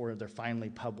 publishers before they're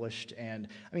finally published. And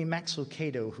Max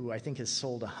Lucado, who I think has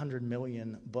sold 100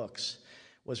 million books,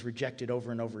 was rejected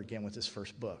over and over again with his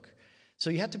first book.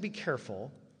 So you have to be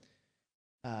careful,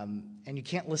 and you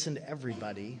can't listen to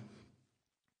everybody.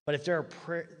 But if there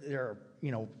are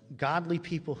godly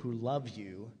people who love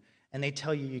you, and they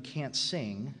tell you you can't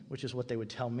sing, which is what they would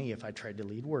tell me if I tried to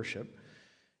lead worship,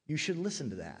 you should listen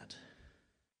to that.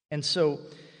 And so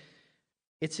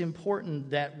it's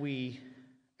important that we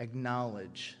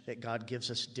acknowledge that God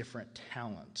gives us different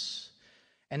talents,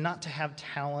 and not to have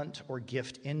talent or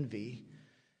gift envy.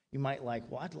 You might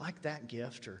I'd like that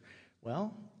gift, or,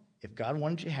 well, if God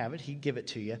wanted you to have it, he'd give it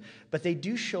to you. But they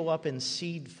do show up in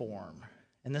seed form,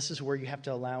 and this is where you have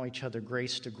to allow each other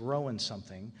grace to grow in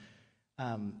something.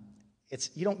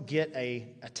 You don't get a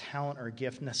talent or a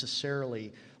gift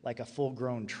necessarily like a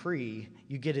full-grown tree.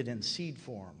 You get it in seed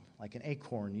form, like an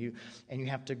acorn. And you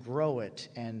have to grow it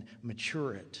and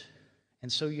mature it.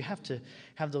 And so you have to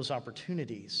have those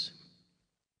opportunities.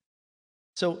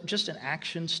 So just an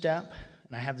action step,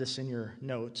 and I have this in your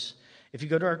notes. If you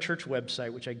go to our church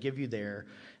website, which I give you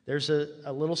there's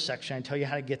a little section. I tell you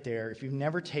how to get there. If you've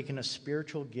never taken a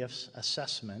spiritual gifts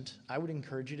assessment, I would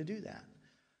encourage you to do that.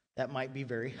 That might be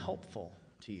very helpful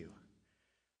to you.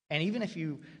 And even if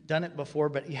you've done it before,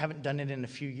 but you haven't done it in a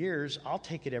few years, I'll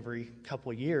take it every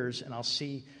couple of years, and I'll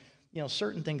see,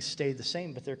 certain things stay the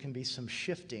same, but there can be some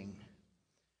shifting.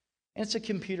 And it's a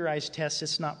computerized test.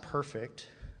 It's not perfect,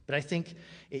 but I think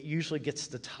it usually gets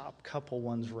the top couple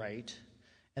ones right.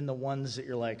 And the ones that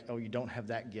you're like, oh, you don't have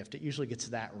that gift, it usually gets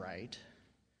that right.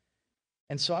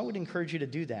 And so I would encourage you to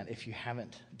do that if you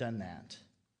haven't done that.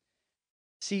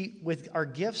 See, with our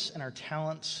gifts and our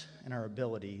talents and our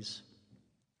abilities,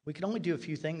 we can only do a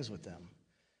few things with them.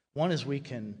 One is we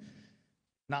can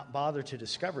not bother to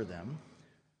discover them,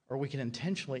 or we can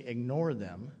intentionally ignore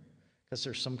them because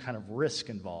there's some kind of risk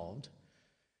involved.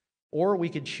 Or we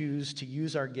could choose to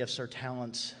use our gifts, our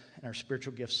talents, and our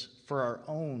spiritual gifts for our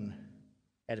own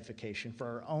edification, for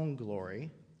our own glory.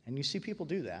 And you see people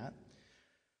do that.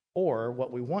 Or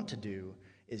what we want to do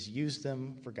is use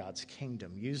them for God's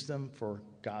kingdom, use them for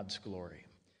God's glory.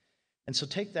 And so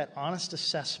take that honest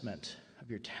assessment of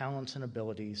your talents and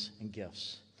abilities and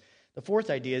gifts. The fourth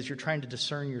idea, as you're trying to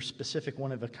discern your specific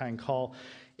one-of-a-kind call,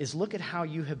 is look at how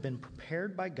you have been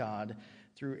prepared by God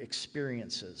through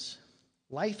experiences.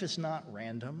 Life is not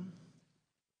random.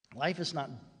 Life is not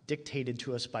dictated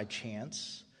to us by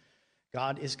chance.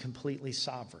 God is completely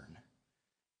sovereign.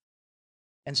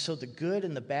 And so the good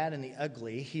and the bad and the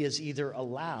ugly, he has either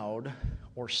allowed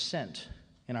or sent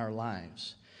in our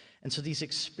lives. And so these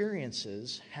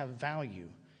experiences have value.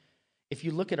 If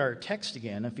you look at our text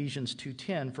again, Ephesians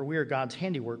 2:10, for we are God's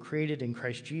handiwork, created in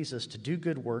Christ Jesus to do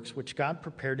good works, which God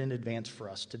prepared in advance for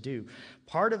us to do.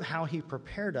 Part of how he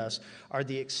prepared us are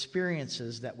the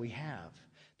experiences that we have,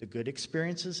 the good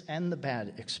experiences and the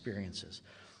bad experiences.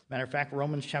 Matter of fact,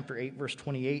 Romans chapter 8, verse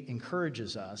 28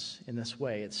 encourages us in this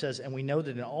way. It says, and we know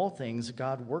that in all things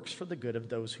God works for the good of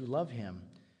those who love him,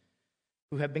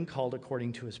 who have been called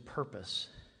according to his purpose.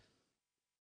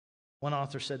 One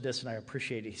author said this, and I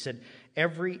appreciate it. He said,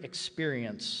 every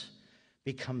experience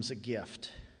becomes a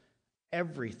gift.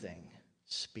 Everything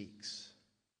speaks.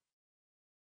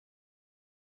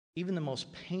 Even the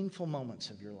most painful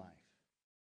moments of your life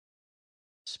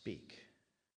speak.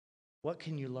 What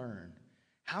can you learn?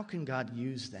 How can God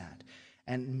use that?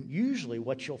 And usually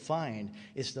what you'll find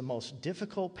is the most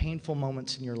difficult, painful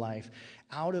moments in your life.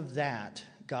 Out of that,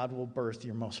 God will birth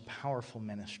your most powerful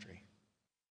ministry.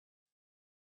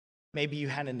 Maybe you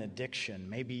had an addiction.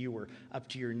 Maybe you were up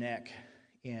to your neck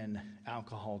in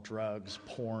alcohol, drugs,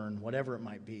 porn, whatever it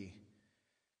might be.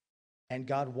 And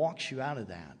God walks you out of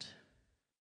that.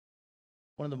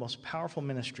 One of the most powerful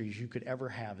ministries you could ever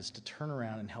have is to turn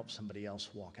around and help somebody else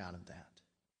walk out of that.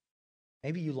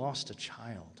 Maybe you lost a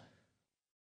child.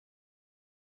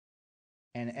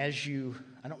 And I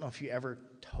don't know if you ever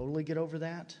totally get over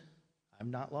that. I've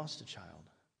not lost a child.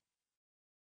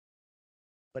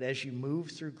 But as you move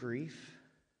through grief,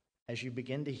 as you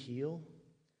begin to heal,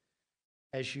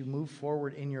 as you move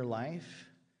forward in your life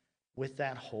with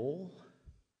that hole,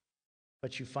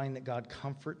 but you find that God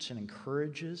comforts and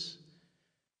encourages,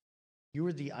 You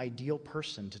are the ideal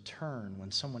person to turn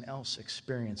when someone else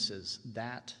experiences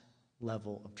that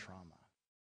level of trauma,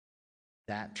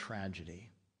 that tragedy.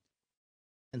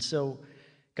 And so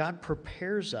God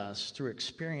prepares us through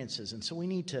experiences, and so we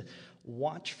need to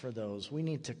watch for those. We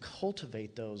need to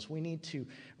cultivate those. We need to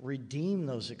redeem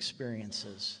those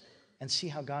experiences and see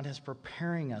how God is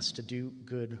preparing us to do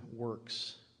good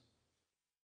works.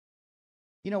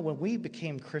 You know, when we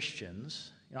became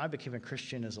Christians, I became a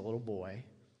Christian as a little boy.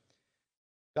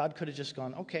 God could have just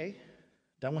gone, okay,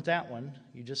 done with that one,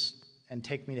 and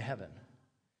take me to heaven.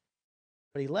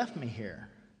 But he left me here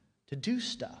to do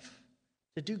stuff,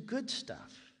 to do good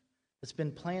stuff that's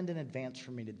been planned in advance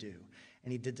for me to do.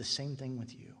 And he did the same thing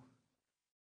with you.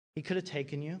 He could have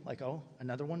taken you, like, oh,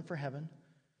 another one for heaven.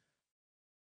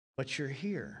 But you're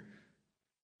here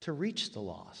to reach the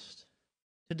lost,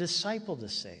 to disciple the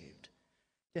saved,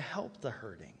 to help the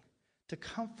hurting, to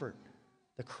comfort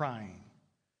the crying.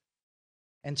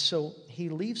 And so he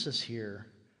leaves us here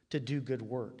to do good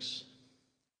works.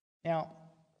 Now,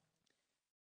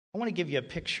 I want to give you a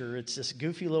picture. It's this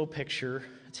goofy little picture.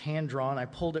 It's hand-drawn. I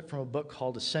pulled it from a book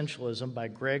called Essentialism by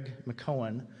Greg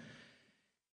McKeown.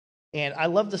 And I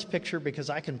love this picture because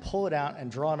I can pull it out and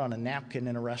draw it on a napkin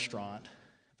in a restaurant.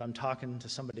 If I'm talking to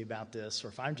somebody about this, or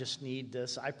if I just need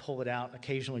this, I pull it out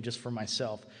occasionally just for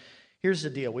myself. Here's the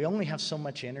deal. We only have so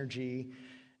much energy,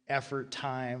 effort,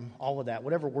 time, all of that,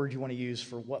 whatever word you want to use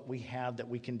for what we have that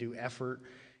we can do effort.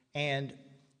 And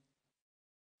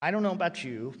I don't know about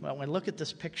you, but when I look at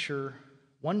this picture,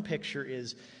 one picture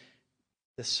is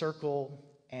the circle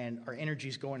and our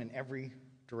energy's going in every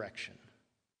direction.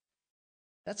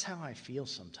 That's how I feel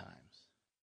sometimes.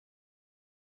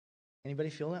 Anybody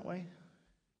feel that way?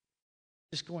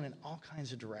 Just going in all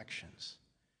kinds of directions.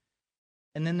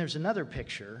 And then there's another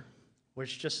picture where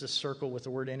it's just a circle with the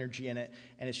word energy in it,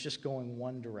 and it's just going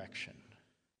one direction.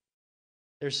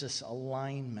 There's this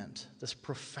alignment, this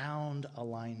profound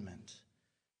alignment.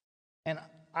 And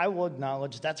I will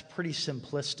acknowledge that's pretty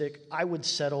simplistic. I would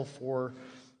settle for,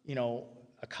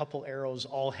 a couple arrows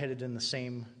all headed in the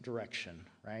same direction,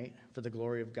 right? For the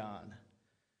glory of God.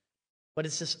 But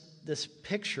it's this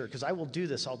picture, because I will do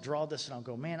this, I'll draw this and I'll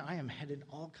go, man, I am headed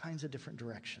all kinds of different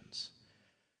directions.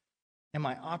 Am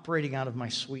I operating out of my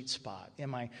sweet spot?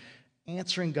 Am I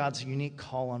answering God's unique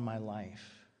call on my life?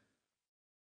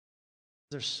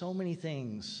 There's so many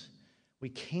things we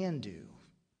can do,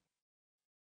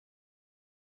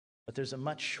 but there's a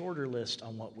much shorter list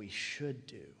on what we should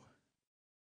do.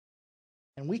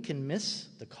 And we can miss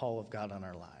the call of God on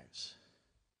our lives.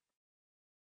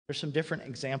 There's some different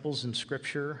examples in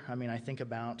Scripture. I think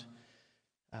about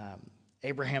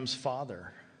Abraham's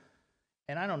father.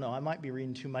 And I don't know, I might be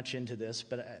reading too much into this,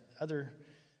 but other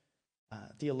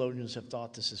theologians have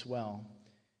thought this as well.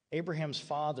 Abraham's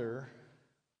father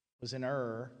was in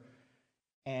Ur,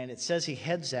 and it says he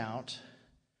heads out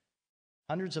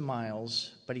hundreds of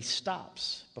miles, but he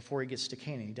stops before he gets to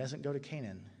Canaan. He doesn't go to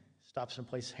Canaan. He stops in a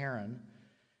place, Haran,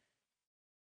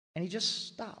 and he just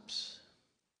stops.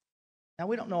 Now,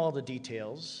 we don't know all the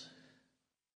details,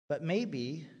 but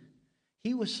maybe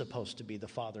he was supposed to be the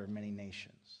father of many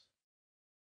nations.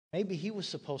 Maybe he was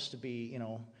supposed to be,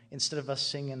 instead of us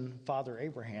singing Father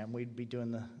Abraham, we'd be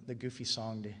doing the goofy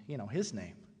song to, his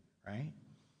name, right?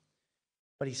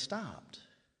 But he stopped.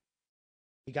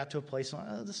 He got to a place,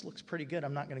 this looks pretty good.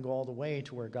 I'm not going to go all the way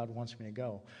to where God wants me to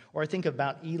go. Or I think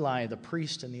about Eli, the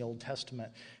priest in the Old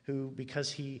Testament, who, because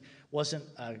he wasn't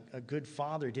a good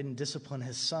father, didn't discipline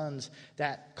his sons,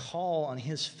 that call on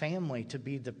his family to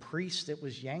be the priest that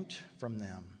was yanked from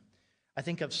them. I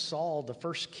think of Saul, the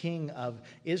first king of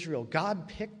Israel. God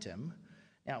picked him.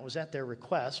 Now, it was at their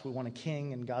request. We want a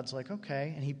king, and God's like,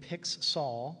 okay. And he picks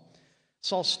Saul.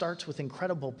 Saul starts with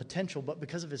incredible potential, but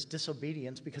because of his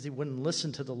disobedience, because he wouldn't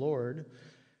listen to the Lord,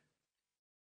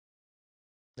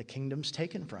 the kingdom's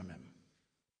taken from him.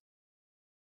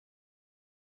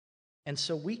 And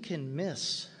so we can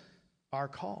miss our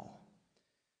call.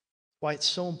 Why it's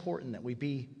so important that we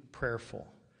be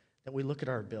prayerful, that we look at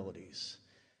our abilities,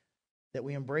 that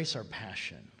we embrace our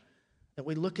passion, that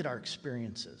we look at our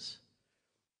experiences,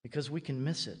 because we can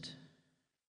miss it.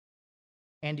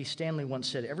 Andy Stanley once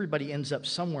said, everybody ends up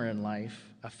somewhere in life.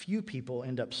 A few people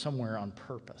end up somewhere on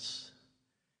purpose.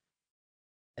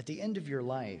 At the end of your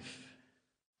life,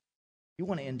 you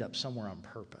want to end up somewhere on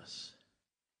purpose.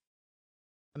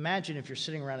 Imagine if you're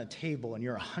sitting around a table and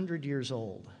you're 100 years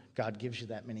old. God gives you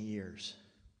that many years.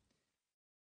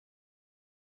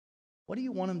 What do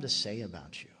you want them to say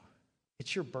about you?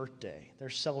 It's your birthday.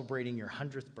 They're celebrating your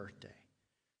 100th birthday.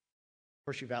 Of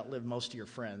course, you've outlived most of your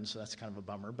friends, so that's kind of a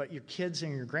bummer. But your kids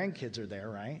and your grandkids are there,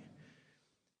 right?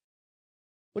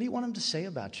 What do you want them to say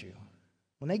about you?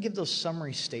 When they give those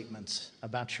summary statements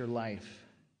about your life,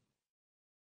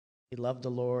 he loved the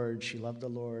Lord, she loved the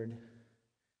Lord,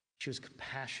 she was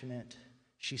compassionate,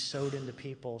 she sowed into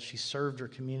people, she served her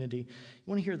community. You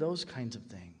want to hear those kinds of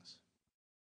things.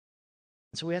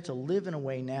 And so we have to live in a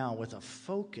way now with a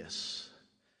focus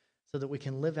so that we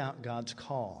can live out God's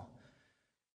call.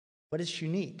 But it's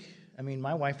unique. I mean,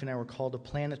 my wife and I were called to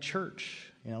plant a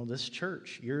church, this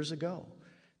church years ago.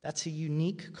 That's a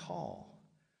unique call.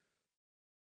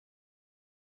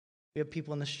 We have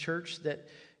people in this church that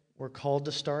were called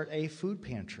to start a food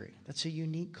pantry. That's a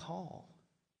unique call.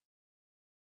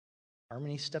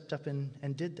 Harmony stepped up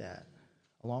and did that,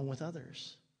 along with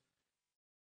others.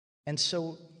 And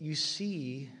so you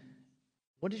see,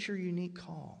 what is your unique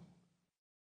call?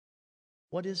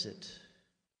 What is it?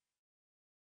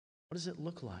 What does it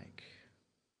look like?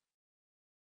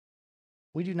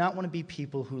 We do not want to be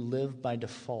people who live by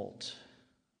default.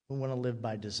 We want to live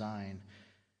by design.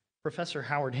 Professor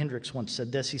Howard Hendricks once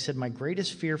said this. He said, "My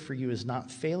greatest fear for you is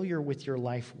not failure with your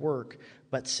life work,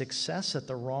 but success at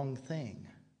the wrong thing."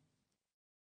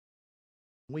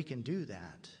 We can do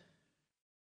that.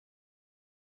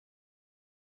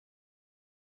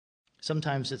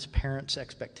 Sometimes it's parents'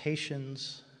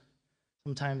 expectations.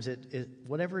 Sometimes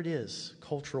whatever it is,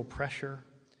 cultural pressure.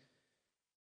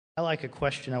 I like a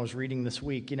question I was reading this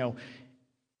week.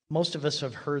 Most of us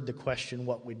have heard the question,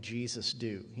 what would Jesus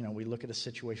do? We look at a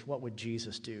situation, what would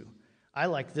Jesus do? I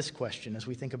like this question as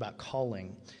we think about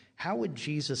calling. How would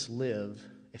Jesus live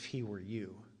if he were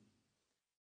you?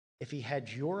 If he had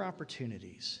your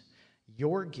opportunities,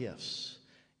 your gifts,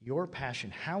 your passion,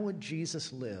 how would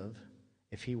Jesus live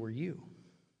if he were you?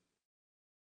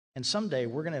 And someday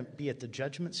we're going to be at the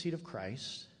judgment seat of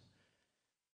Christ,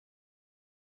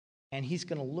 and he's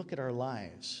going to look at our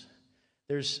lives.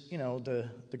 There's,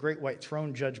 the great white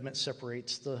throne judgment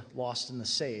separates the lost and the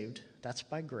saved. That's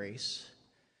by grace.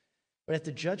 But at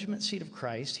the judgment seat of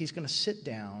Christ, he's going to sit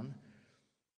down,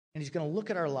 and he's going to look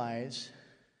at our lives,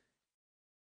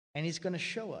 and he's going to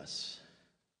show us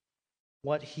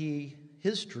what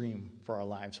his dream for our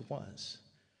lives was.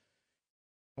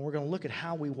 And we're going to look at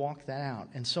how we walk that out.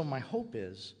 And so my hope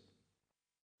is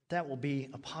that will be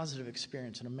a positive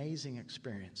experience, an amazing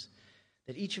experience,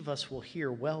 that each of us will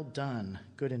hear, "Well done,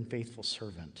 good and faithful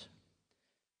servant."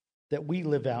 That we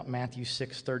live out Matthew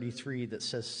 6:33 that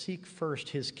says, "Seek first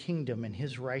his kingdom and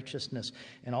his righteousness,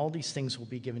 and all these things will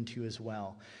be given to you as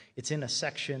well." It's in a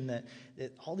section that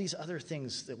all these other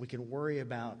things that we can worry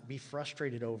about, be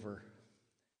frustrated over,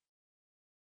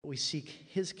 but we seek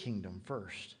his kingdom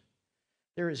first.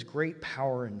 There is great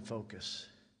power in focus.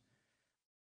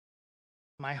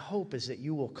 My hope is that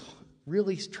you will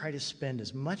really try to spend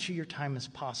as much of your time as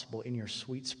possible in your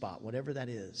sweet spot, whatever that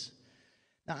is.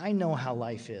 Now, I know how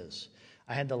life is.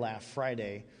 I had to laugh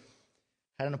Friday.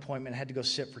 Had an appointment, had to go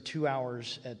sit for 2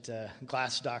 hours at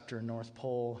Glass Doctor in North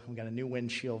Pole. We got a new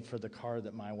windshield for the car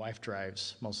that my wife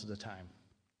drives most of the time.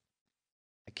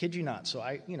 I kid you not. So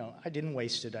I didn't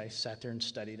waste it. I sat there and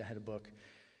studied. I had a book.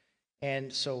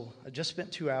 And so I just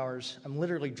spent 2 hours. I'm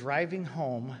literally driving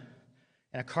home,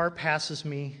 and a car passes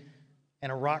me,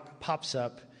 and a rock pops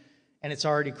up, and it's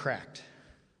already cracked.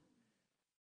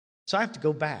 So I have to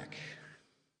go back.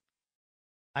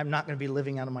 I'm not going to be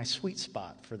living out of my sweet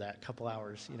spot for that couple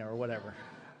hours, or whatever.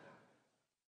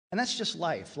 And that's just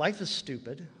life. Life is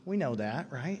stupid. We know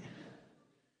that, right?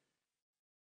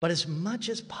 But as much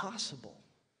as possible,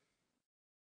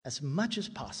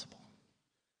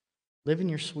 live in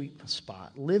your sweet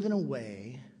spot. Live in a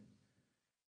way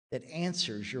that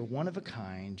answers your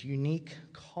one-of-a-kind, unique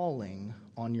calling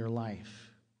on your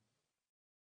life.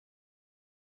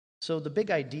 So the big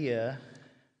idea,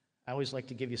 I always like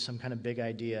to give you some kind of big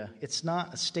idea. It's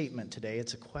not a statement today,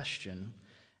 it's a question.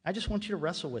 I just want you to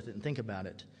wrestle with it and think about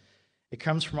it. It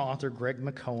comes from author Greg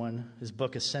McKeown. His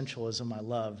book, Essentialism, I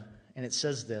love. And it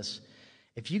says this: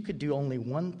 if you could do only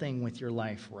one thing with your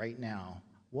life right now,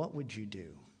 what would you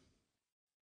do?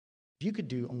 If you could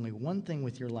do only one thing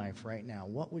with your life right now,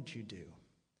 what would you do?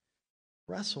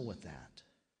 Wrestle with that.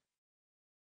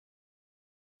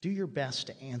 Do your best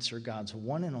to answer God's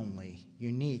one and only,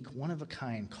 unique,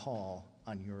 one-of-a-kind call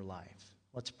on your life.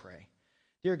 Let's pray.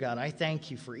 Dear God, I thank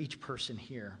you for each person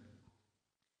here.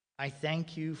 I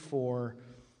thank you for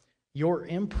your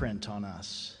imprint on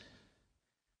us,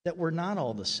 that we're not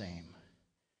all the same,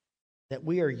 that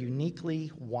we are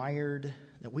uniquely wired,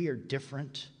 that we are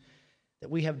different, that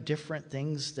we have different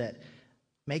things that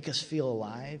make us feel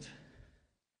alive.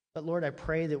 But Lord, I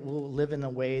pray that we'll live in a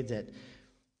way that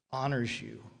honors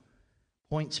you,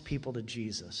 points people to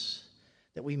Jesus,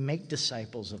 that we make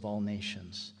disciples of all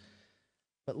nations.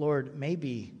 But But Lord,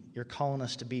 maybe you're calling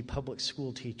us to be public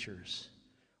school teachers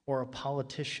or a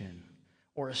politician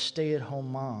or a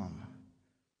stay-at-home mom.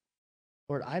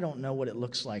 Lord, I don't know what it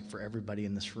looks like for everybody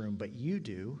in this room, but you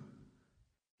do.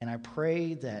 And I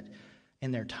pray that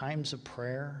in their times of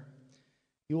prayer,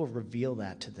 you will reveal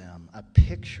that to them, a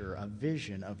picture, a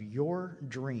vision of your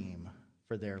dream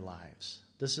for their lives.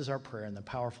 This is our prayer in the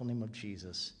powerful name of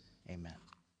Jesus. Amen.